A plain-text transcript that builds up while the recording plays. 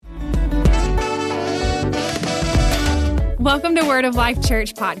Welcome to Word of Life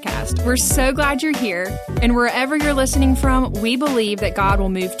Church Podcast. We're so glad you're here, and wherever you're listening from, we believe that God will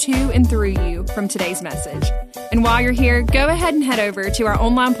move to and through you from today's message. And while you're here, go ahead and head over to our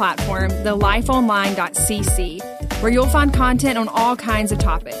online platform, thelifeonline.cc, where you'll find content on all kinds of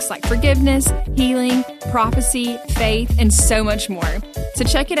topics like forgiveness, healing, prophecy, faith, and so much more. So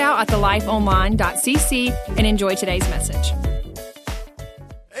check it out at thelifeonline.cc and enjoy today's message.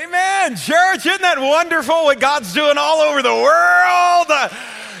 Amen, church. Isn't that wonderful what God's doing all over the world?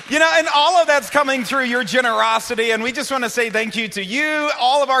 And all of that's coming through your generosity. And we just want to say thank you to you,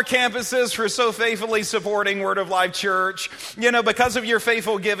 all of our campuses, for so faithfully supporting Word of Life Church. Because of your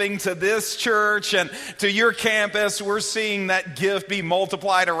faithful giving to this church and to your campus, we're seeing that gift be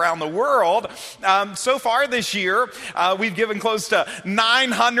multiplied around the world. So far this year, we've given close to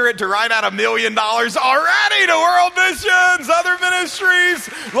 $900 to right at $1 million already to world missions, other ministries,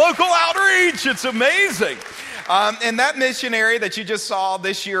 local outreach. It's amazing. And that missionary that you just saw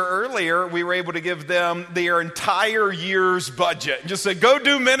this year earlier, we were able to give them their entire year's budget. Just say, go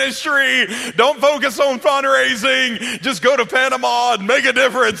do ministry. Don't focus on fundraising. Just go to Panama and make a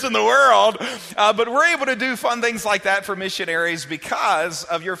difference in the world. But we're able to do fun things like that for missionaries because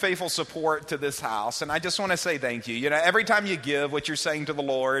of your faithful support to this house. And I just want to say thank you. Every time you give, what you're saying to the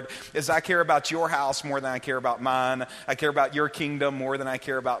Lord is, I care about your house more than I care about mine. I care about your kingdom more than I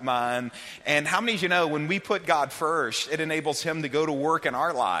care about mine. And how many of you know when we put God first, it enables him to go to work in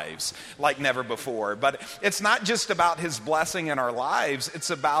our lives like never before. But it's not just about his blessing in our lives. It's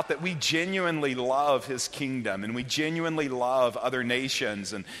about that we genuinely love his kingdom, and we genuinely love other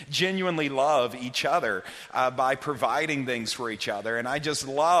nations, and genuinely love each other by providing things for each other. And I just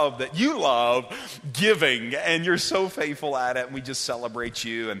love that you love giving, and you're so faithful at it. And we just celebrate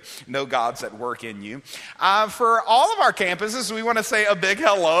you and know God's at work in you. For all of our campuses, we want to say a big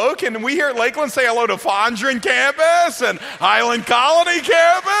hello. Can we here at Lakeland say hello to Fondren campus and Highland Colony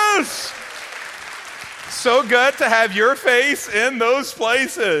campus? So good to have your face in those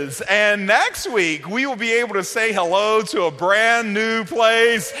places. And next week, we will be able to say hello to a brand new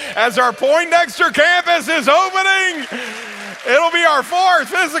place as our Poindexter campus is opening. It'll be our fourth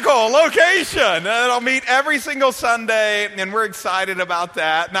physical location. It'll meet every single Sunday, and we're excited about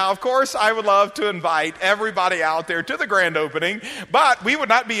that. Now, of course, I would love to invite everybody out there to the grand opening, but we would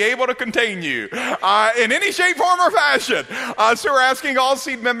not be able to contain you in any shape, form, or fashion. So we're asking all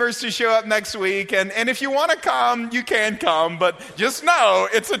seed members to show up next week, and if you want to come, you can come, but just know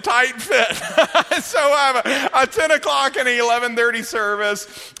it's a tight fit. So I have a 10 o'clock and an 11:30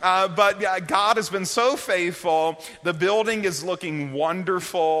 service, but God has been so faithful. The building is looking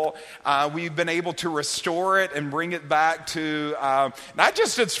wonderful. We've been able to restore it and bring it back to not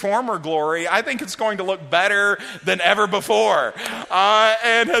just its former glory. I think it's going to look better than ever before,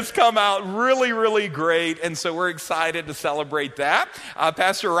 and has come out really, really great. And so we're excited to celebrate that.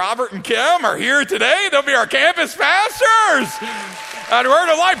 Pastor Robert and Kim are here today. They'll be our campus pastors at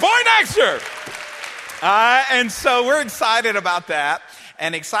Word of Life Poindexter. And so we're excited about that,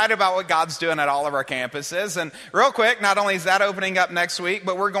 and excited about what God's doing at all of our campuses. And real quick, not only is that opening up next week,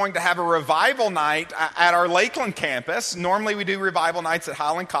 but we're going to have a revival night at our Lakeland campus. Normally we do revival nights at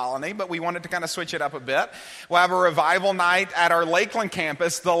Highland Colony, but we wanted to kind of switch it up a bit. We'll have a revival night at our Lakeland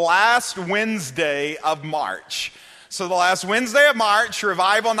campus the last Wednesday of March. So the last Wednesday of March,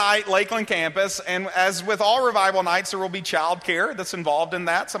 revival night, Lakeland campus. And as with all revival nights, there will be childcare that's involved in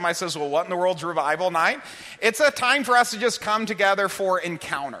that. Somebody says, well, what in the world's revival night? It's a time for us to just come together for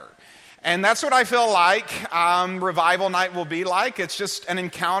encounter. And that's what I feel like revival night will be like. It's just an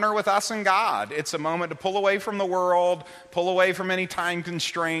encounter with us and God. It's a moment to pull away from the world, pull away from any time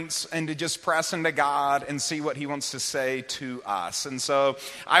constraints, and to just press into God and see what he wants to say to us. And so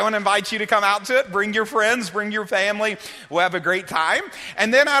I want to invite you to come out to it. Bring your friends, bring your family. We'll have a great time.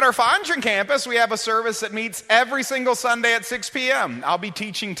 And then at our Fondren campus, we have a service that meets every single Sunday at 6 p.m. I'll be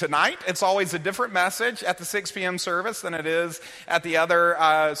teaching tonight. It's always a different message at the 6 p.m. service than it is at the other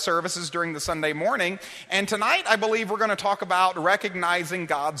services during the Sunday morning. And tonight, I believe we're going to talk about recognizing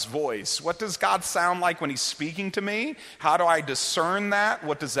God's voice. What does God sound like when he's speaking to me? How do I discern that?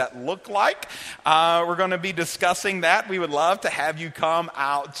 What does that look like? We're going to be discussing that. We would love to have you come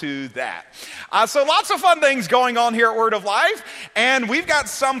out to that. So lots of fun things going on here at Word of Life. And we've got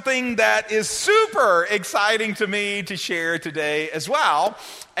something that is super exciting to me to share today as well.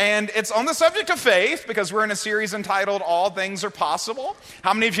 And it's on the subject of faith, because we're in a series entitled All Things Are Possible.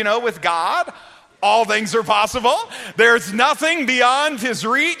 How many of you know with God, all things are possible? There's nothing beyond his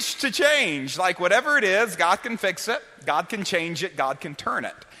reach to change. Like whatever it is, God can fix it, God can change it, God can turn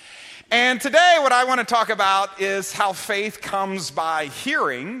it. And today what I want to talk about is how faith comes by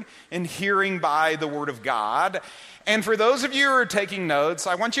hearing, and hearing by the Word of God. And for those of you who are taking notes,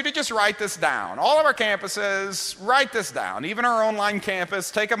 I want you to just write this down. All of our campuses, write this down. Even our online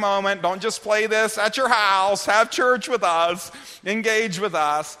campus, take a moment. Don't just play this at your house. Have church with us. Engage with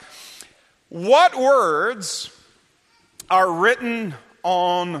us. What words are written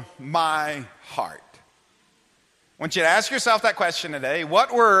on my heart? I want you to ask yourself that question today.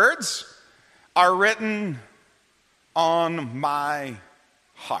 What words are written on my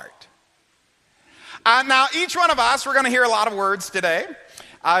heart? Now, each one of us, we're going to hear a lot of words today.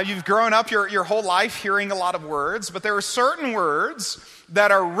 You've grown up your whole life hearing a lot of words, but there are certain words that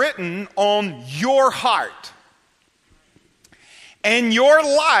are written on your heart. And your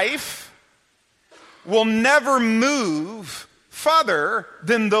life will never move further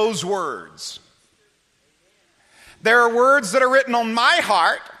than those words. There are words that are written on my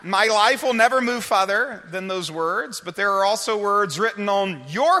heart. My life will never move further than those words, but there are also words written on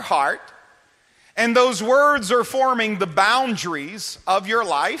your heart, and those words are forming the boundaries of your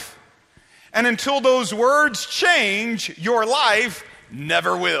life. And until those words change, your life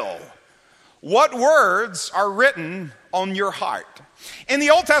never will. What words are written on your heart? In the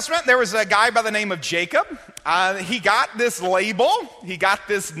Old Testament, there was a guy by the name of Jacob. He got this label, he got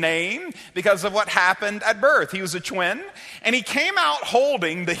this name because of what happened at birth. He was a twin, and he came out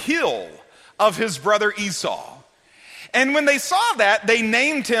holding the heel of his brother Esau. And when they saw that, they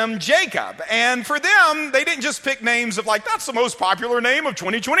named him Jacob. And for them, they didn't just pick names of like, that's the most popular name of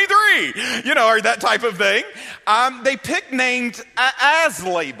 2023, or that type of thing. They picked names as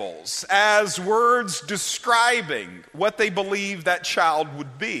labels, as words describing what they believed that child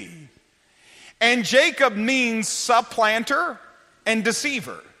would be. And Jacob means supplanter and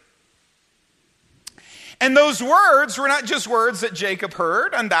deceiver. And those words were not just words that Jacob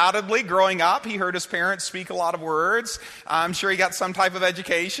heard. Undoubtedly, growing up, he heard his parents speak a lot of words. I'm sure he got some type of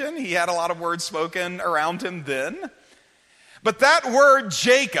education. He had a lot of words spoken around him then. But that word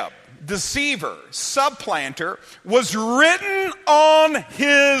Jacob, deceiver, supplanter, was written on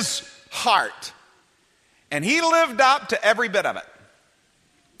his heart. And he lived up to every bit of it.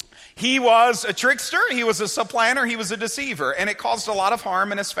 He was a trickster, he was a supplanter, he was a deceiver. And it caused a lot of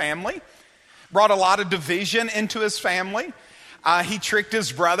harm in his family. Brought a lot of division into his family. He tricked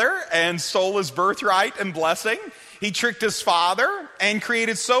his brother and stole his birthright and blessing. He tricked his father and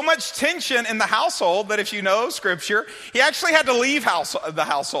created so much tension in the household that if you know Scripture, he actually had to leave the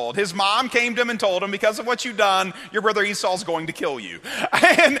household. His mom came to him and told him, because of what you've done, your brother Esau's going to kill you.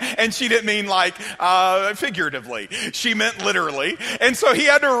 And she didn't mean like figuratively. She meant literally. And so he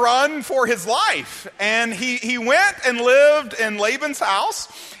had to run for his life. And he went and lived in Laban's house.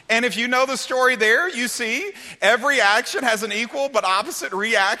 And if you know the story there, you see every action has an equal but opposite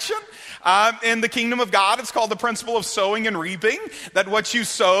reaction. In the kingdom of God, it's called the principle of sowing and reaping, that what you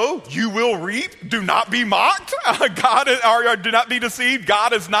sow, you will reap. Do not be mocked. Do not be deceived.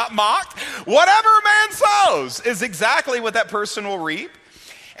 God is not mocked. Whatever a man sows is exactly what that person will reap.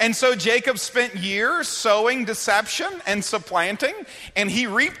 And so Jacob spent years sowing deception and supplanting, and he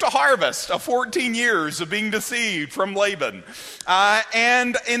reaped a harvest of 14 years of being deceived from Laban.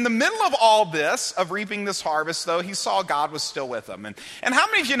 And in the middle of all this, of reaping this harvest, though, he saw God was still with him. And how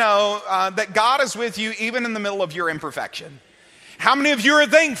many of you know that God is with you even in the middle of your imperfection? How many of you are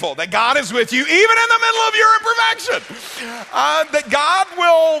thankful that God is with you even in the middle of your imperfection? That God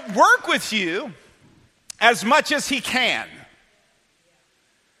will work with you as much as he can.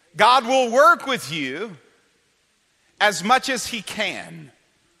 God will work with you as much as he can.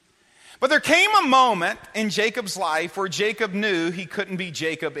 But there came a moment in Jacob's life where Jacob knew he couldn't be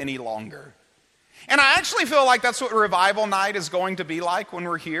Jacob any longer. And I actually feel like that's what Revival Night is going to be like when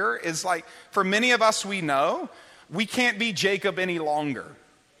we're here, is like, for many of us we know, we can't be Jacob any longer.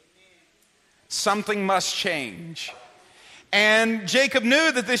 Something must change. And Jacob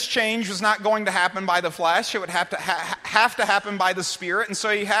knew that this change was not going to happen by the flesh. It would have to happen by the Spirit. And so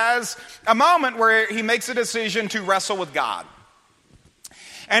he has a moment where he makes a decision to wrestle with God.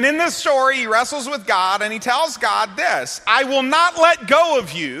 And in this story, he wrestles with God and he tells God this: I will not let go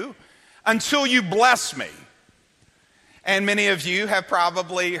of you until you bless me. And many of you have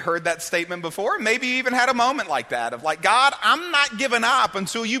probably heard that statement before. Maybe you even had a moment like that of like, God, I'm not giving up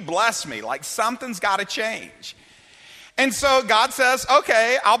until you bless me. Like something's got to change. And so God says,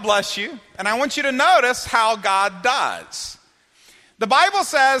 okay, I'll bless you. And I want you to notice how God does. The Bible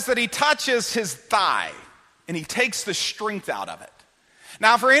says that he touches his thigh and he takes the strength out of it.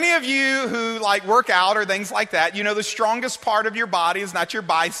 Now, for any of you who like work out or things like that, you know the strongest part of your body is not your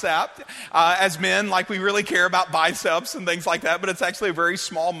bicep. As men, like we really care about biceps and things like that, but it's actually a very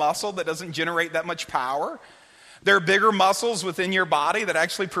small muscle that doesn't generate that much power. There are bigger muscles within your body that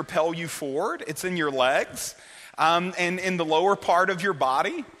actually propel you forward. It's in your legs and in the lower part of your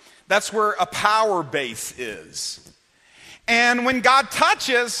body. That's where a power base is. And when God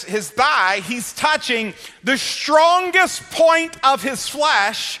touches his thigh, he's touching the strongest point of his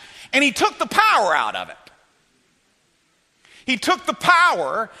flesh, and he took the power out of it. He took the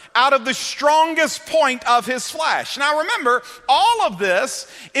power out of the strongest point of his flesh. Now remember, all of this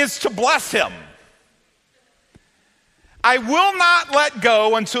is to bless him. I will not let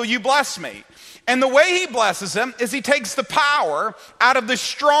go until you bless me. And the way he blesses him is he takes the power out of the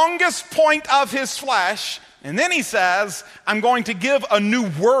strongest point of his flesh, and then he says, I'm going to give a new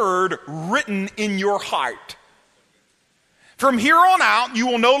word written in your heart. From here on out, you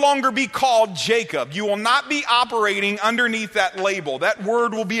will no longer be called Jacob. You will not be operating underneath that label. That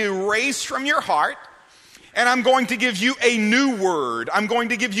word will be erased from your heart. And I'm going to give you a new word. I'm going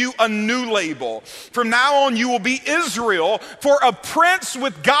to give you a new label. From now on, you will be Israel. For a prince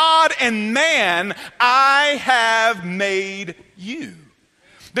with God and man, I have made you.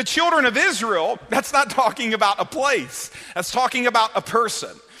 The children of Israel, that's not talking about a place. That's talking about a person.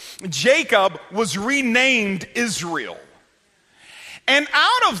 Jacob was renamed Israel. And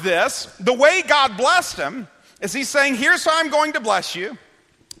out of this, the way God blessed him is he's saying, here's how I'm going to bless you.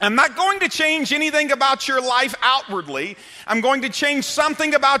 I'm not going to change anything about your life outwardly. I'm going to change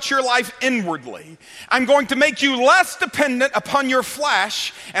something about your life inwardly. I'm going to make you less dependent upon your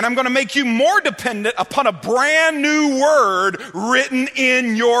flesh, and I'm going to make you more dependent upon a brand new word written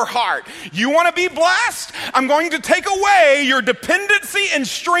in your heart. You want to be blessed? I'm going to take away your dependency and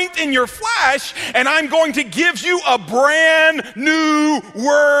strength in your flesh, and I'm going to give you a brand new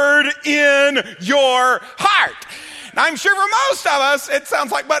word in your heart. Now, I'm sure for most of us, it sounds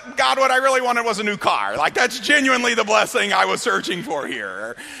like, but God, what I really wanted was a new car. Like, that's genuinely the blessing I was searching for here.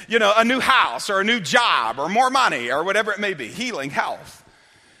 Or, you know, a new house or a new job or more money or whatever it may be, healing, health.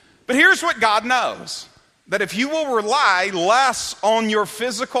 But here's what God knows, that if you will rely less on your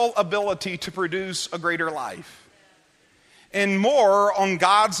physical ability to produce a greater life and more on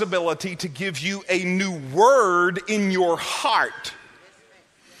God's ability to give you a new word in your heart,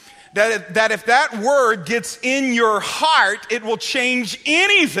 that if that word gets in your heart, it will change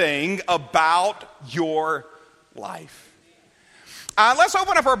anything about your life. Let's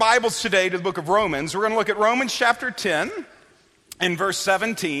open up our Bibles today to the book of Romans. We're going to look at Romans chapter 10 and verse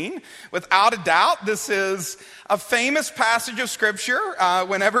 17. Without a doubt, this is a famous passage of Scripture.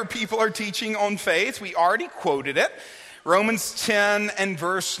 Whenever people are teaching on faith, we already quoted it. Romans 10 and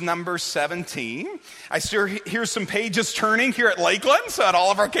verse number 17. I still hear some pages turning here at Lakeland, so at all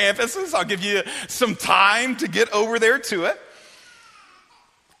of our campuses, I'll give you some time to get over there to it.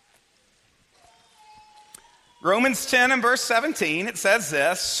 Romans 10 and verse 17, it says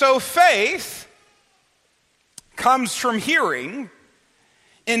this, so faith comes from hearing,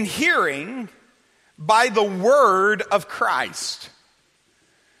 and hearing by the word of Christ.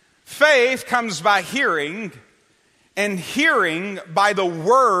 Faith comes by hearing, and hearing by the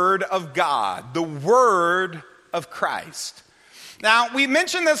word of God, the word of Christ. Now, we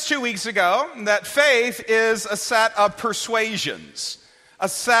mentioned this 2 weeks ago, that faith is a set of persuasions, a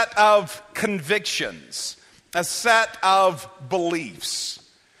set of convictions, a set of beliefs.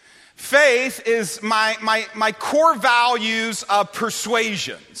 Faith is my core values of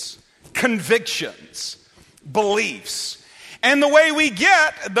persuasions, convictions, beliefs. And the way we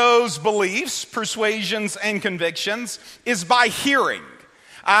get those beliefs, persuasions, and convictions is by hearing.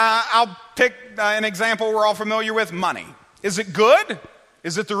 I'll pick an example we're all familiar with, money. Is it good?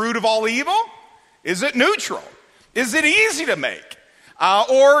 Is it the root of all evil? Is it neutral? Is it easy to make?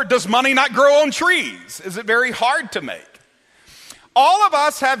 Or does money not grow on trees? Is it very hard to make? All of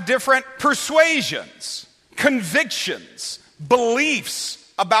us have different persuasions, convictions,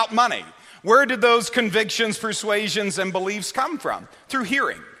 beliefs about money. Where did those convictions, persuasions, and beliefs come from? Through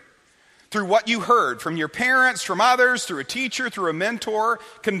hearing. Through what you heard from your parents, from others, through a teacher, through a mentor,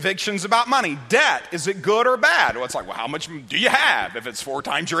 convictions about money. Debt, is it good or bad? Well, it's like, well, how much do you have? If it's 4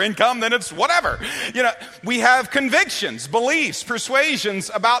 times your income, then it's whatever. You know, we have convictions, beliefs, persuasions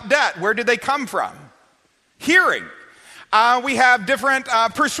about debt. Where did they come from? Hearing. We have different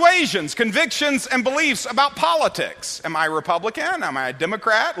persuasions, convictions, and beliefs about politics. Am I Republican? Am I a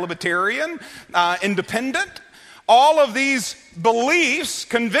Democrat, Libertarian, Independent? All of these beliefs,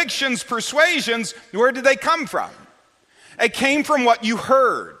 convictions, persuasions, where did they come from? It came from what you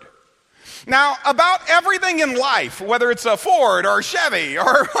heard. Now, about everything in life, whether it's a Ford or a Chevy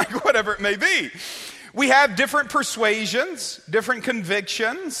or like whatever it may be, we have different persuasions, different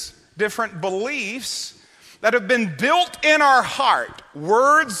convictions, different beliefs that have been built in our heart,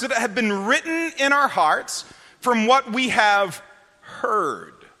 words that have been written in our hearts from what we have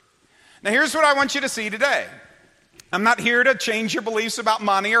heard. Now, here's what I want you to see today. I'm not here to change your beliefs about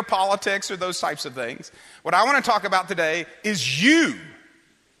money or politics or those types of things. What I want to talk about today is you.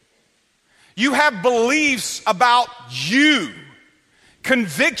 You have beliefs about you,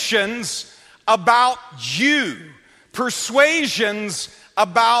 convictions about you, persuasions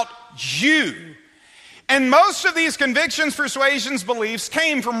about you. And most of these convictions, persuasions, beliefs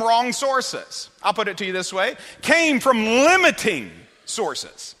came from wrong sources. I'll put it to you this way, came from limiting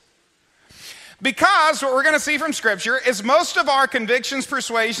sources. Because what we're going to see from Scripture is most of our convictions,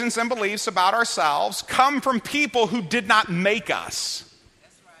 persuasions, and beliefs about ourselves come from people who did not make us.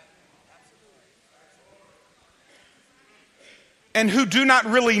 And who do not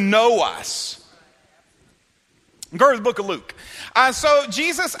really know us. Go to the book of Luke. So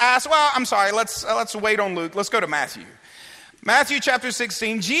Jesus asked, let's wait on Luke. Let's go to Matthew. Matthew chapter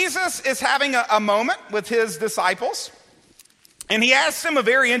 16. Jesus is having a moment with his disciples. And he asks them a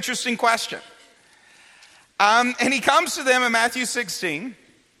very interesting question. And he comes to them in Matthew 16,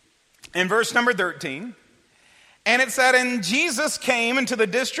 in verse number 13. And it said, and Jesus came into the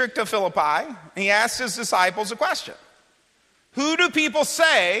district of Philippi. And he asked his disciples a question. Who do people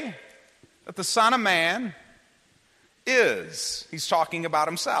say that the Son of Man is? He's talking about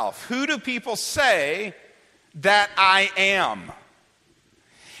himself. Who do people say that I am?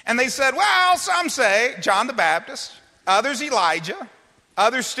 And they said, well, some say John the Baptist, others Elijah,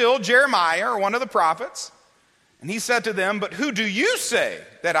 others still Jeremiah or one of the prophets. And he said to them, but who do you say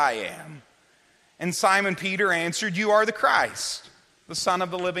that I am? And Simon Peter answered, you are the Christ, the Son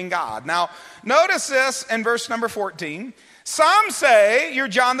of the living God. Now, notice this in verse number 14. Some say you're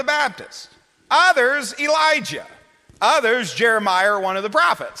John the Baptist, others Elijah, others Jeremiah or one of the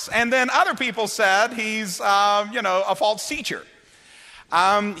prophets. And then other people said he's, a false teacher.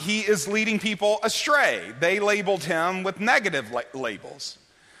 He is leading people astray. They labeled him with negative labels.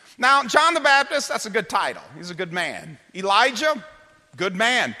 Now, John the Baptist, that's a good title. He's a good man. Elijah, good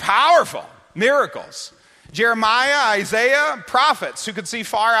man, powerful, miracles. Jeremiah, Isaiah, prophets who could see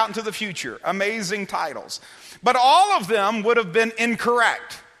far out into the future. Amazing titles. But all of them would have been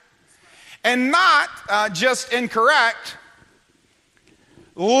incorrect. And not just incorrect,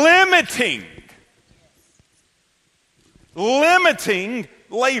 limiting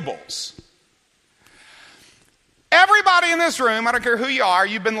labels. Everybody in this room, I don't care who you are,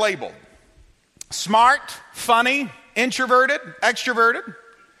 you've been labeled. Smart, funny, introverted, extroverted.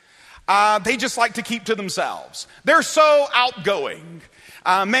 They just like to keep to themselves. They're so outgoing.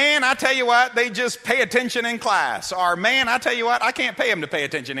 Man, I tell you what, they just pay attention in class. Or man, I tell you what, I can't pay them to pay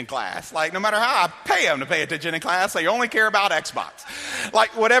attention in class. Like no matter how I pay them to pay attention in class, they only care about Xbox.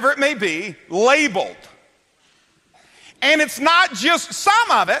 Like whatever it may be, labeled. And it's not just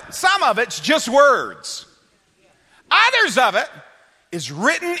some of it's just words. Others of it is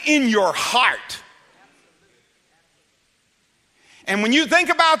written in your heart. And when you think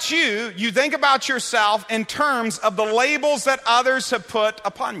about you think about yourself in terms of the labels that others have put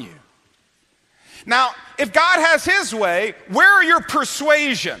upon you. Now, if God has his way, where are your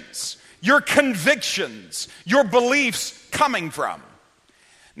persuasions, your convictions, your beliefs coming from?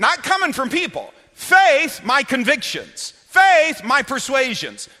 Not coming from people. Faith, my convictions. Faith, my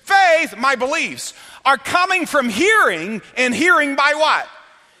persuasions. Faith, my beliefs are coming from hearing, and hearing by what?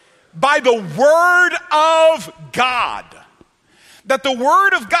 By the Word of God. That the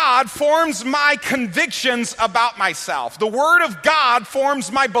Word of God forms my convictions about myself. The Word of God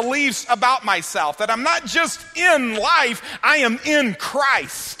forms my beliefs about myself. That I'm not just in life, I am in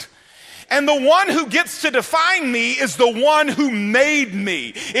Christ. And the one who gets to define me is the one who made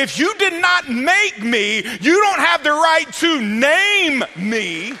me. If you did not make me, you don't have the right to name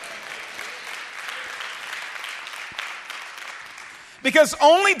me. Because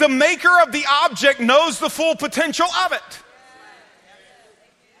only the maker of the object knows the full potential of it.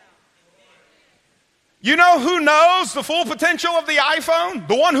 You know who knows the full potential of the iPhone?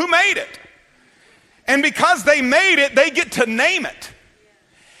 The one who made it. And because they made it, they get to name it.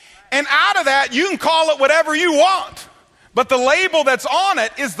 And out of that, you can call it whatever you want. But the label that's on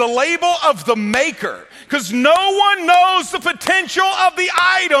it is the label of the maker. Because no one knows the potential of the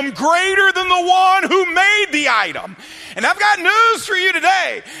item greater than the one who made the item. And I've got news for you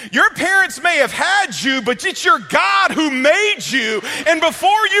today. Your parents may have had you, but it's your God who made you. And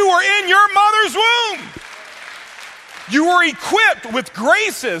before you were in your mother's womb, You were equipped with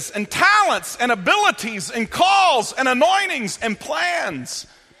graces and talents and abilities and calls and anointings and plans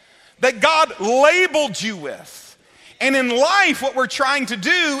that God labeled you with. And in life, what we're trying to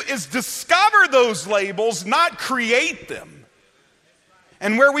do is discover those labels, not create them.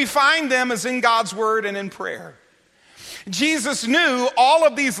 And where we find them is in God's word and in prayer. Jesus knew all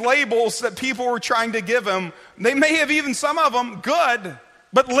of these labels that people were trying to give him. They may have even some of them good,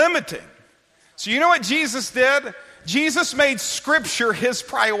 but limiting. So you know what Jesus did? Jesus made Scripture his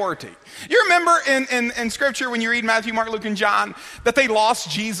priority. You remember in Scripture when you read Matthew, Mark, Luke, and John that they lost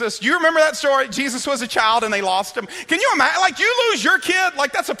Jesus? Do you remember that story? Jesus was a child and they lost him. Can you imagine? Like, you lose your kid,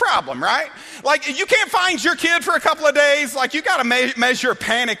 like that's a problem, right? Like, you can't find your kid for a couple of days. Like, you got to measure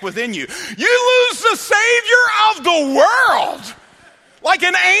panic within you. You lose the Savior of the world. Like,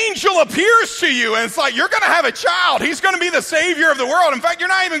 an angel appears to you and it's like, you're going to have a child. He's going to be the Savior of the world. In fact, you're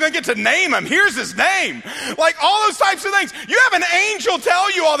not even going to get to name him. Here's his name. Like, all those types of things. You have an angel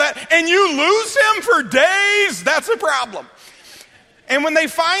tell you all that and you lose him for days. That's a problem. And when they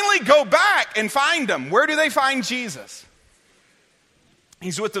finally go back and find him, where do they find Jesus?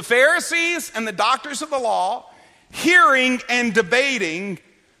 He's with the Pharisees and the doctors of the law, hearing and debating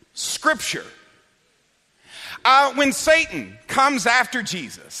Scripture. When Satan comes after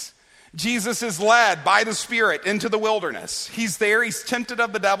Jesus, Jesus is led by the Spirit into the wilderness. He's there. He's tempted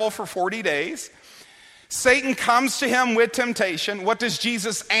of the devil for 40 days. Satan comes to him with temptation. What does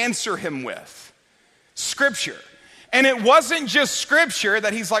Jesus answer him with? Scripture. And it wasn't just Scripture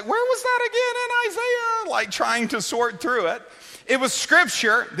that he's like, where was that again in Isaiah? Like, trying to sort through it. It was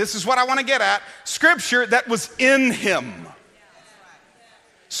Scripture. This is what I want to get at. Scripture that was in him.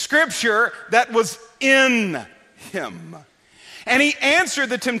 Scripture that was in him. And he answered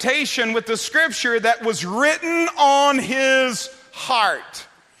the temptation with the Scripture that was written on his heart.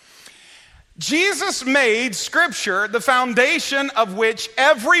 Jesus made Scripture the foundation of which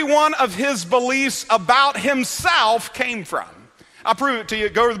every one of his beliefs about himself came from. I'll prove it to you.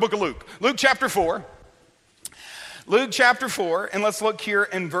 Go to the book of Luke. Luke chapter 4. Luke chapter 4, and let's look here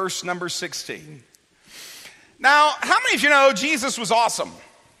in verse number 16. Now, how many of you know Jesus was awesome?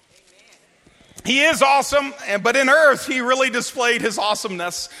 He is awesome, but in earth, he really displayed his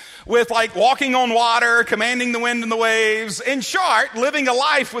awesomeness with like walking on water, commanding the wind and the waves. In short, living a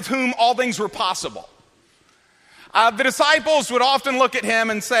life with whom all things were possible. The disciples would often look at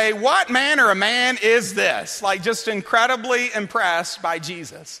him and say, what manner of man is this? Like, just incredibly impressed by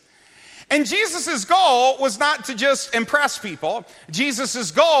Jesus. And Jesus' goal was not to just impress people.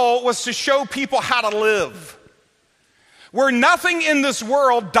 Jesus' goal was to show people how to live. Where nothing in this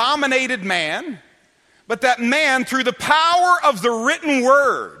world dominated man, but that man, through the power of the written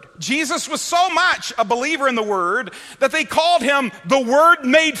word, Jesus was so much a believer in the word that they called him the Word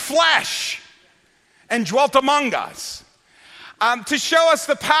made flesh and dwelt among us. To show us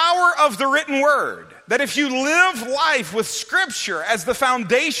the power of the written word, that if you live life with Scripture as the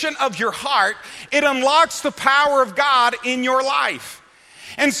foundation of your heart, it unlocks the power of God in your life.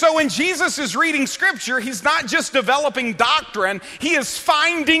 And so when Jesus is reading Scripture, he's not just developing doctrine, he is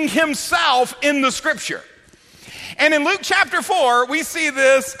finding himself in the Scripture. And in Luke chapter 4, we see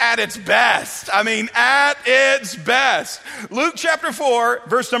this at its best. I mean, at its best. Luke chapter 4,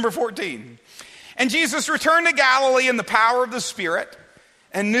 verse number 14. And Jesus returned to Galilee in the power of the Spirit,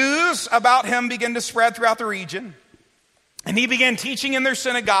 and news about him began to spread throughout the region. And he began teaching in their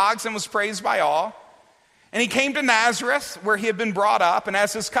synagogues and was praised by all. And he came to Nazareth, where he had been brought up, and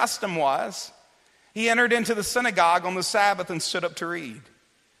as his custom was, he entered into the synagogue on the Sabbath and stood up to read.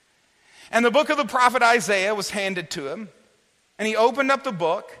 And the book of the prophet Isaiah was handed to him, and he opened up the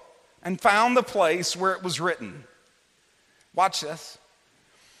book and found the place where it was written. Watch this.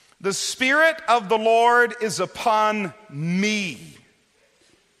 The Spirit of the Lord is upon me,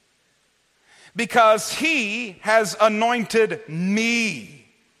 because he has anointed me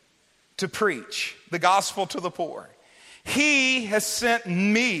to preach the gospel to the poor. He has sent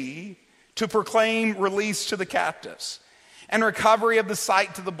me to proclaim release to the captives and recovery of the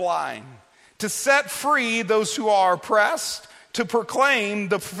sight to the blind, to set free those who are oppressed, to proclaim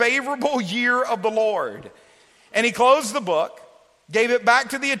the favorable year of the Lord. And he closed the book, gave it back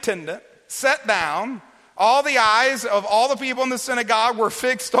to the attendant, sat down. All the eyes of all the people in the synagogue were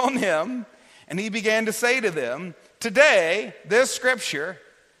fixed on him, and he began to say to them, today, this Scripture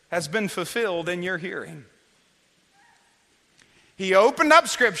has been fulfilled in your hearing. He opened up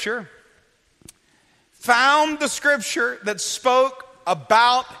Scripture, found the Scripture that spoke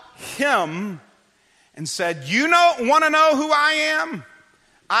about him, and said, you want to know who I am?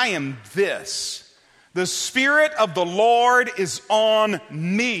 I am this. The Spirit of the Lord is on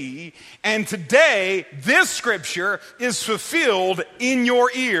me, and today this scripture is fulfilled in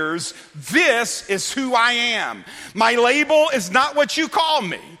your ears. This is who I am. My label is not what you call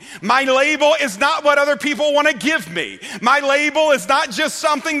me. My label is not what other people want to give me. My label is not just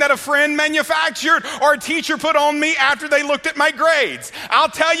something that a friend manufactured or a teacher put on me after they looked at my grades. I'll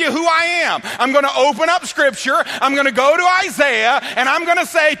tell you who I am. I'm going to open up scripture. I'm going to go to Isaiah, and I'm going to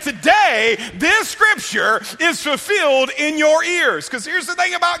say, today, this scripture is fulfilled in your ears. Because here's the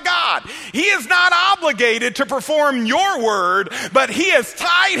thing about God. He is not obligated to perform your word, but he has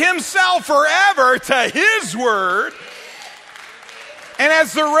tied himself forever to his word. And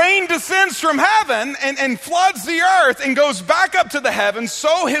as the rain descends from heaven and floods the earth and goes back up to the heavens,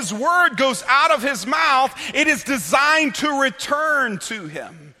 so his word goes out of his mouth. It is designed to return to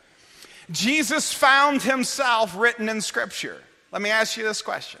him. Jesus found himself written in scripture. Let me ask you this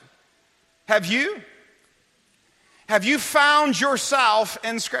question. Have you? Have you found yourself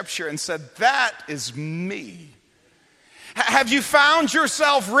in scripture and said, that is me? Have you found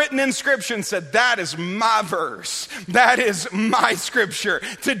yourself written in scripture and said, that is my verse, that is my scripture.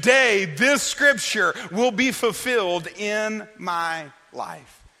 Today, this scripture will be fulfilled in my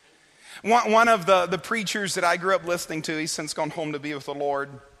life. One of the preachers that I grew up listening to, he's since gone home to be with the Lord.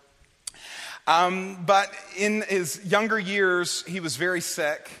 But in his younger years, he was very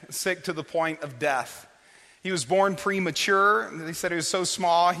sick to the point of death. He was born premature. They said he was so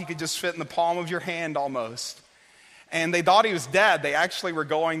small, he could just fit in the palm of your hand almost. And they thought he was dead. They actually were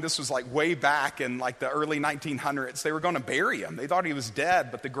going, this was like way back in like the early 1900s. They were going to bury him. They thought he was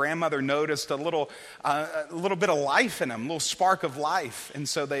dead, but the grandmother noticed a little bit of life in him, a little spark of life. And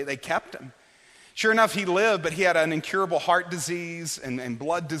so they kept him. Sure enough, he lived, but he had an incurable heart disease and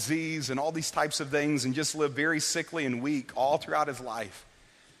blood disease and all these types of things, and just lived very sickly and weak all throughout his life.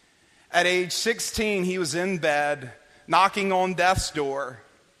 At age 16, he was in bed, knocking on death's door.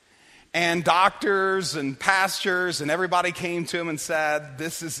 And doctors and pastors and everybody came to him and said,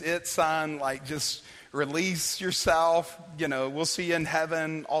 this is it, son. Like, just release yourself. You know, we'll see you in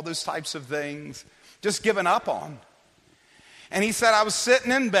heaven. All those types of things. Just giving up on. And he said, I was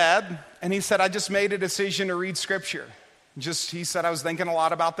sitting in bed, and he said, I just made a decision to read scripture. He said, I was thinking a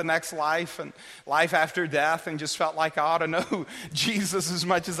lot about the next life and life after death, and just felt like I ought to know Jesus as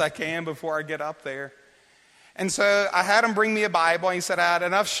much as I can before I get up there. And so I had him bring me a Bible, and he said I had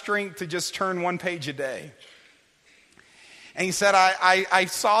enough strength to just turn one page a day. And he said, I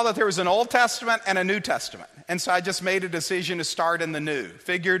saw that there was an Old Testament and a New Testament. And so I just made a decision to start in the New.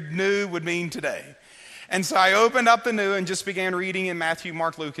 Figured new would mean today. And so I opened up the New and just began reading in Matthew,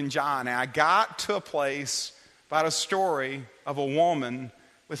 Mark, Luke, and John. And I got to a place about a story of a woman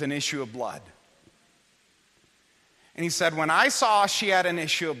with an issue of blood. And he said, when I saw she had an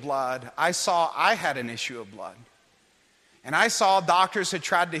issue of blood, I saw I had an issue of blood. And I saw doctors had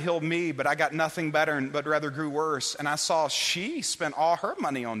tried to heal me, but I got nothing better, but rather grew worse. And I saw she spent all her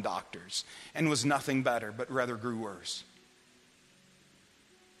money on doctors and was nothing better, but rather grew worse.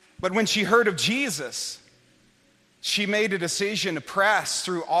 But when she heard of Jesus, she made a decision to press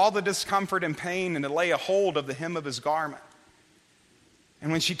through all the discomfort and pain and to lay a hold of the hem of his garment.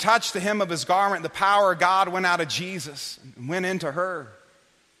 And when she touched the hem of his garment, the power of God went out of Jesus and went into her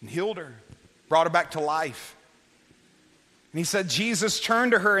and healed her, brought her back to life. And he said, Jesus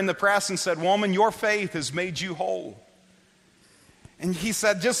turned to her in the press and said, woman, your faith has made you whole. And he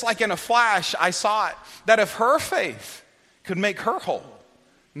said, just like in a flash, I saw it, that if her faith could make her whole,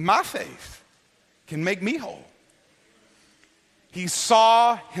 my faith can make me whole. He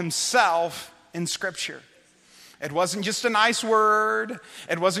saw himself in Scripture. It wasn't just a nice word.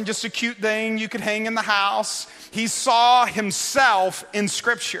 It wasn't just a cute thing you could hang in the house. He saw himself in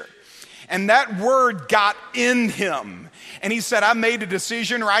Scripture. And that word got in him. And he said, I made a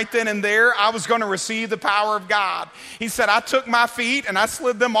decision right then and there. I was going to receive the power of God. He said, I took my feet and I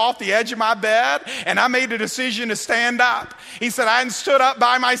slid them off the edge of my bed, and I made a decision to stand up. He said, I hadn't stood up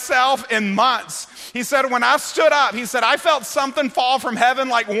by myself in months. He said, when I stood up, he said, I felt something fall from heaven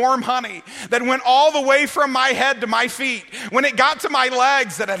like warm honey that went all the way from my head to my feet. When it got to my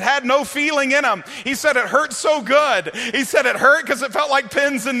legs that it had no feeling in them, he said, it hurt so good. He said it hurt because it felt like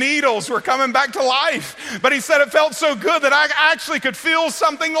pins and needles were coming back to life. But he said it felt so good that I actually could feel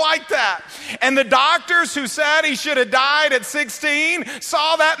something like that. And the doctors who said he should have died at 16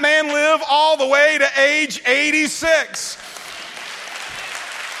 saw that man live all the way to age 86.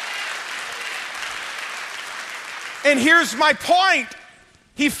 And here's my point.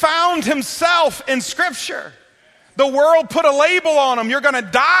 He found himself in Scripture. The world put a label on them. You're going to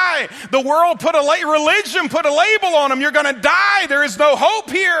die. The world religion put a label on them. You're going to die. There is no hope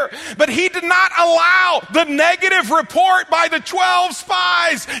here. But he did not allow the negative report by the 12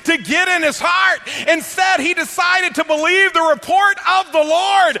 spies to get in his heart. Instead, he decided to believe the report of the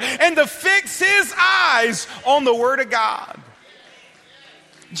Lord and to fix his eyes on the Word of God.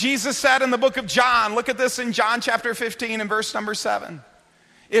 Jesus said in the book of John, look at this in John chapter 15 and verse number 7.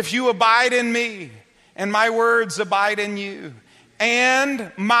 If you abide in me, and my words abide in you,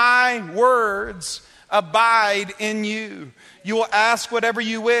 and my words abide in you, you will ask whatever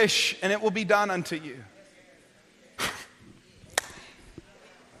you wish, and it will be done unto you.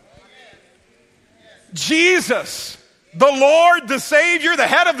 Jesus, the Lord, the Savior, the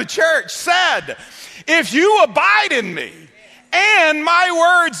head of the church, said, if you abide in me, and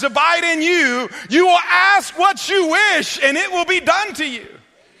my words abide in you, you will ask what you wish, and it will be done to you.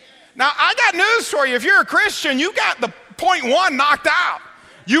 Now, I got news for you. If you're a Christian, you got the point one knocked out.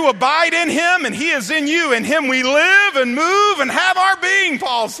 You abide in him, and he is in you. In him we live and move and have our being,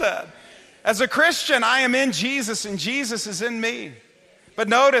 Paul said. As a Christian, I am in Jesus, and Jesus is in me. But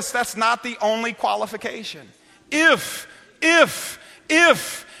notice, that's not the only qualification. If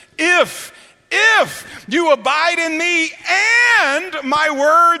you abide in me and my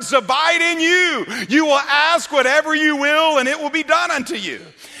words abide in you, you will ask whatever you will, and it will be done unto you.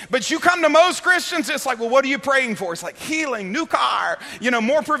 But you come to most Christians, it's like, well, what are you praying for? It's like healing, new car,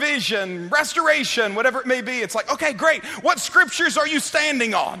 more provision, restoration, whatever it may be. It's like, okay, great. What scriptures are you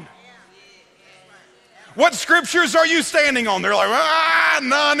standing on? What scriptures are you standing on? They're like,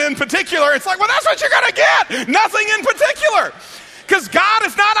 none in particular. It's like, well, that's what you're going to get. Nothing in particular. Because God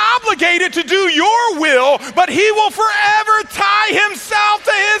is not obligated to do your will, but he will forever tie himself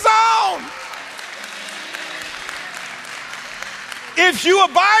to his own. If you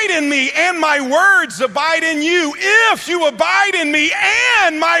abide in me and my words abide in you, if you abide in me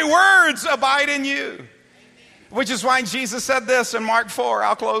and my words abide in you. Which is why Jesus said this in Mark 4.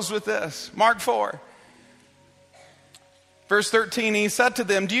 I'll close with this. Mark 4. Verse 13, he said to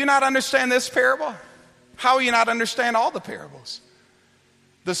them, do you not understand this parable? How will you not understand all the parables?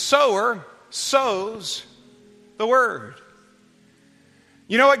 The sower sows the word.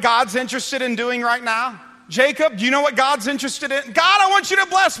 You know what God's interested in doing right now? Jacob, do you know what God's interested in? God, I want you to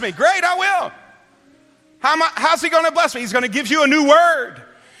bless me. Great, I will. How's he going to bless me? He's going to give you a new word.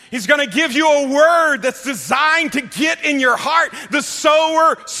 He's going to give you a word that's designed to get in your heart. The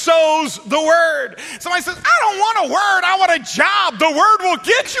sower sows the word. Somebody says, I don't want a word, I want a job. The word will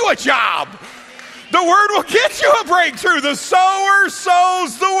get you a job. The word will get you a breakthrough. The sower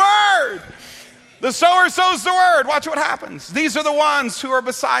sows the word. The sower sows the word. Watch what happens. These are the ones who are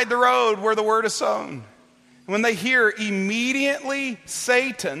beside the road where the word is sown. When they hear, immediately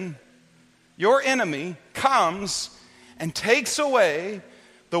Satan, your enemy, comes and takes away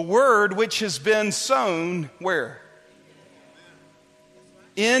the word which has been sown where?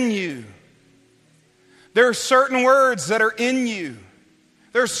 In you. There are certain words that are in you.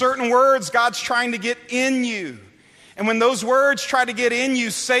 There are certain words God's trying to get in you. And when those words try to get in you,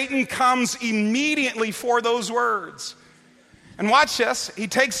 Satan comes immediately for those words. And watch this. He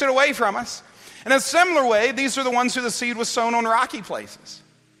takes it away from us. In a similar way, these are the ones who the seed was sown on rocky places.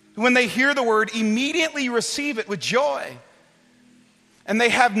 When they hear the word, immediately receive it with joy. And they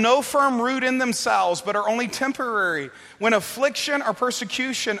have no firm root in themselves, but are only temporary. When affliction or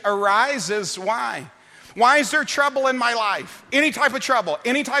persecution arises, why? Why is there trouble in my life? Any type of trouble,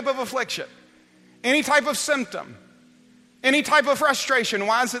 any type of affliction, any type of symptom, any type of frustration.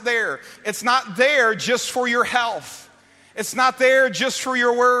 Why is it there? It's not there just for your health. It's not there just for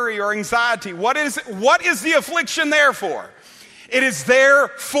your worry or anxiety. What is the affliction there for? It is there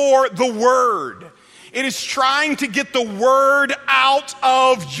for the word. It is trying to get the word out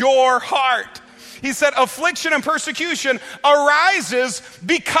of your heart. He said affliction and persecution arises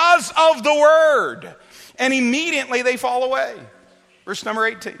because of the word. And immediately they fall away. Verse number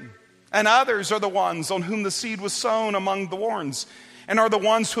 18. And others are the ones on whom the seed was sown among the thorns, and are the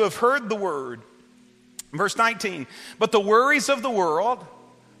ones who have heard the word. Verse 19. But the worries of the world,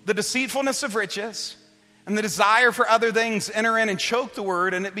 the deceitfulness of riches, and the desire for other things enter in and choke the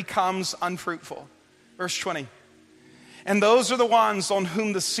word, and it becomes unfruitful. Verse 20. And those are the ones on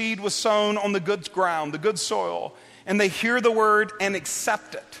whom the seed was sown on the good ground, the good soil, and they hear the word and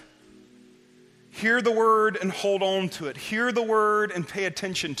accept it. Hear the word and hold on to it. Hear the word and pay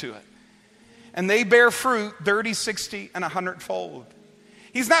attention to it. And they bear fruit 30, 60, and 100-fold.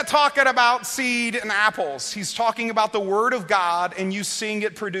 He's not talking about seed and apples. He's talking about the word of God and you seeing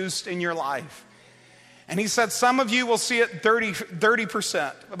it produced in your life. And he said, some of you will see it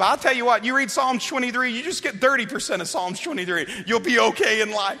 30%. But I'll tell you what, you read Psalms 23, you just get 30% of Psalms 23. You'll be okay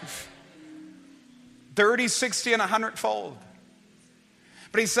in life. 30, 60, and 100-fold.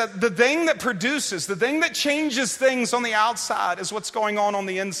 But he said, the thing that produces, the thing that changes things on the outside is what's going on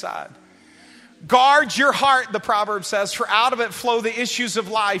the inside. Guard your heart, the proverb says, for out of it flow the issues of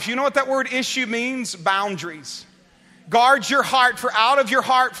life. You know what that word issue means? Boundaries. Guard your heart, for out of your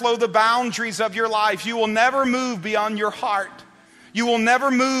heart flow the boundaries of your life. You will never move beyond your heart. You will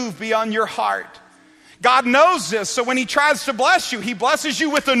never move beyond your heart. God knows this, so when he tries to bless you, he blesses you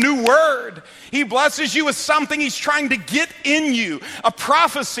with a new word. He blesses you with something he's trying to get in you, a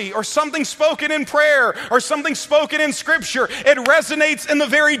prophecy or something spoken in prayer or something spoken in scripture. It resonates in the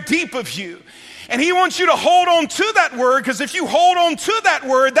very deep of you. And he wants you to hold on to that word, because if you hold on to that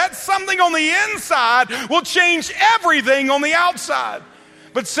word, that something on the inside will change everything on the outside.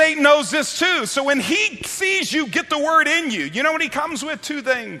 But Satan knows this too. So when he sees you get the word in you, you know what he comes with? Two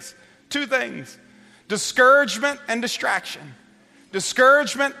things. Discouragement and distraction.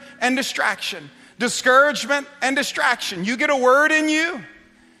 Discouragement and distraction. Discouragement and distraction. You get a word in you.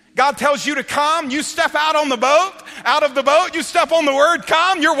 God tells you to come. You step out of the boat, you step on the word,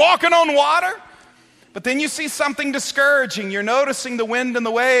 come. You're walking on water. But then you see something discouraging. You're noticing the wind and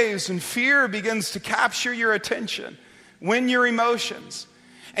the waves, and fear begins to capture your attention, win your emotions.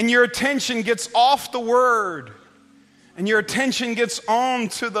 And your attention gets off the word. And your attention gets on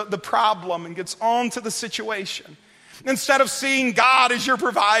to the problem and gets on to the situation. Instead of seeing God as your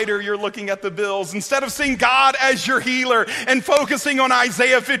provider, you're looking at the bills. Instead of seeing God as your healer and focusing on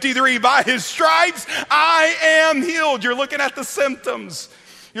Isaiah 53, by his stripes I am healed. You're looking at the symptoms.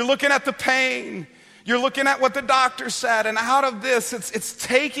 You're looking at the pain. You're looking at what the doctor said, and out of this, it's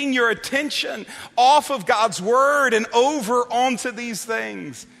taking your attention off of God's word and over onto these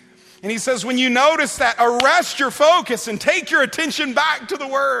things. And he says, when you notice that, arrest your focus and take your attention back to the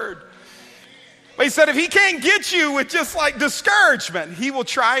word. But he said, if he can't get you with just like discouragement, he will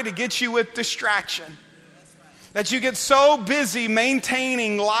try to get you with distraction. That you get so busy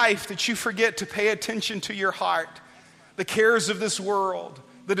maintaining life that you forget to pay attention to your heart, the cares of this world,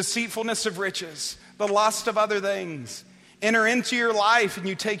 the deceitfulness of riches, the lust of other things enter into your life, and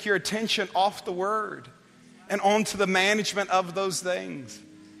you take your attention off the word and onto the management of those things.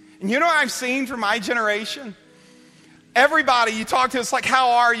 And you know what I've seen from my generation? Everybody you talk to, it's like,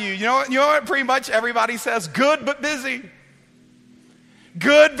 how are you? You know what pretty much everybody says? Good but busy.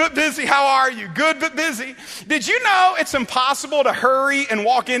 Good but busy. How are you? Good but busy. Did you know it's impossible to hurry and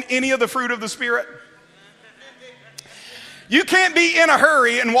walk in any of the fruit of the Spirit? You can't be in a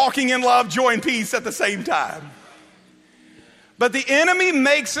hurry and walking in love, joy, and peace at the same time. But the enemy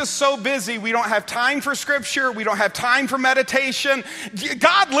makes us so busy, we don't have time for scripture, we don't have time for meditation.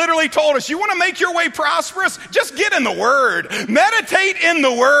 God literally told us, you want to make your way prosperous? Just get in the word. Meditate in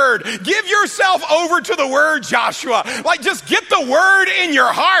the word. Give yourself over to the word, Joshua. Like, just get the word in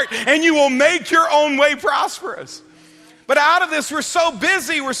your heart, and you will make your own way prosperous. But out of this, we're so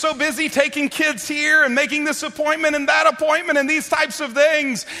busy taking kids here and making this appointment and that appointment and these types of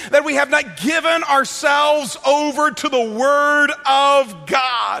things, that we have not given ourselves over to the Word of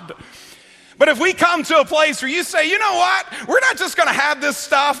God. But if we come to a place where you say, you know what, we're not just going to have this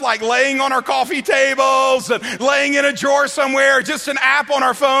stuff like laying on our coffee tables and laying in a drawer somewhere, just an app on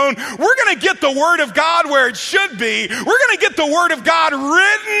our phone. We're going to get the Word of God where it should be. We're going to get the Word of God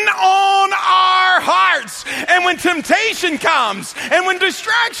written on our hearts. And when temptation comes, and when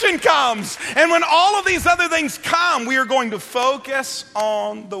distraction comes, and when all of these other things come, we are going to focus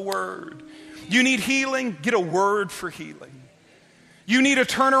on the Word. You need healing? Get a word for healing. You need a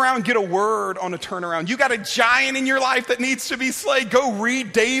turnaround, get a word on a turnaround. You got a giant in your life that needs to be slayed. Go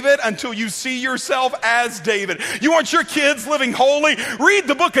read David until you see yourself as David. You want your kids living holy? Read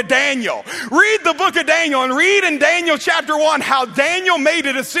the book of Daniel. Read the book of Daniel and read in Daniel chapter 1 how Daniel made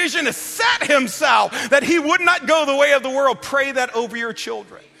a decision to set himself that he would not go the way of the world. Pray that over your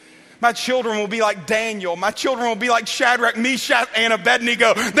children. My children will be like Daniel. My children will be like Shadrach, Meshach, and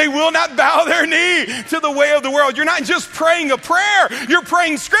Abednego. They will not bow their knee to the way of the world. You're not just praying a prayer. You're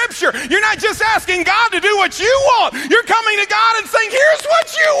praying scripture. You're not just asking God to do what you want. You're coming to God and saying, here's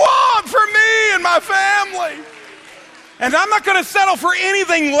what you want for me and my family. And I'm not going to settle for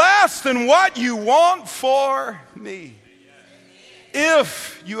anything less than what you want for me.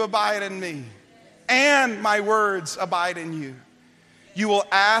 If you abide in me and my words abide in you, you will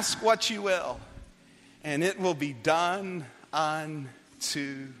ask what you will, and it will be done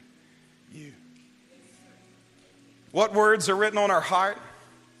unto you. What words are written on our heart?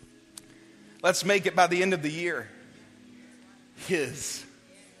 Let's make it by the end of the year. His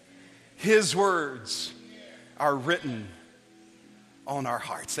words are written on our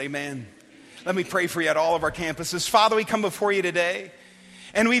hearts. Amen. Let me pray for you at all of our campuses. Father, we come before you today,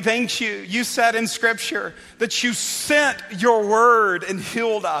 and we thank you. You said in Scripture that you sent your word and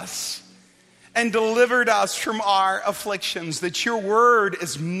healed us and delivered us from our afflictions, that your word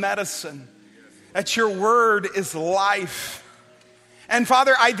is medicine, that your word is life. And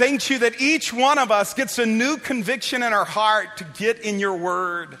Father, I thank you that each one of us gets a new conviction in our heart to get in your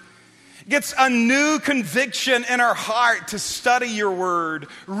word, gets a new conviction in our heart to study your word,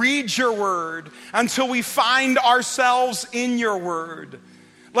 read your word, until we find ourselves in your word.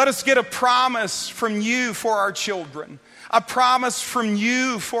 Let us get a promise from you for our children, a promise from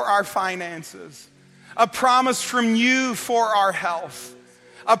you for our finances, a promise from you for our health,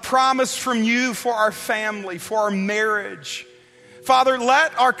 a promise from you for our family, for our marriage. Father,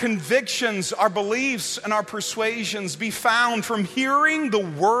 let our convictions, our beliefs, and our persuasions be found from hearing the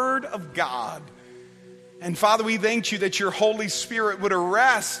word of God. And Father, we thank you that your Holy Spirit would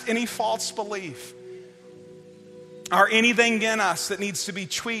arrest any false belief or anything in us that needs to be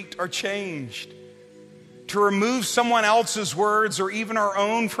tweaked or changed, to remove someone else's words or even our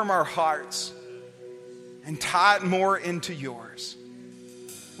own from our hearts and tie it more into yours.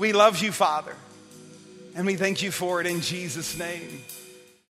 We love you, Father, and we thank you for it in Jesus' name.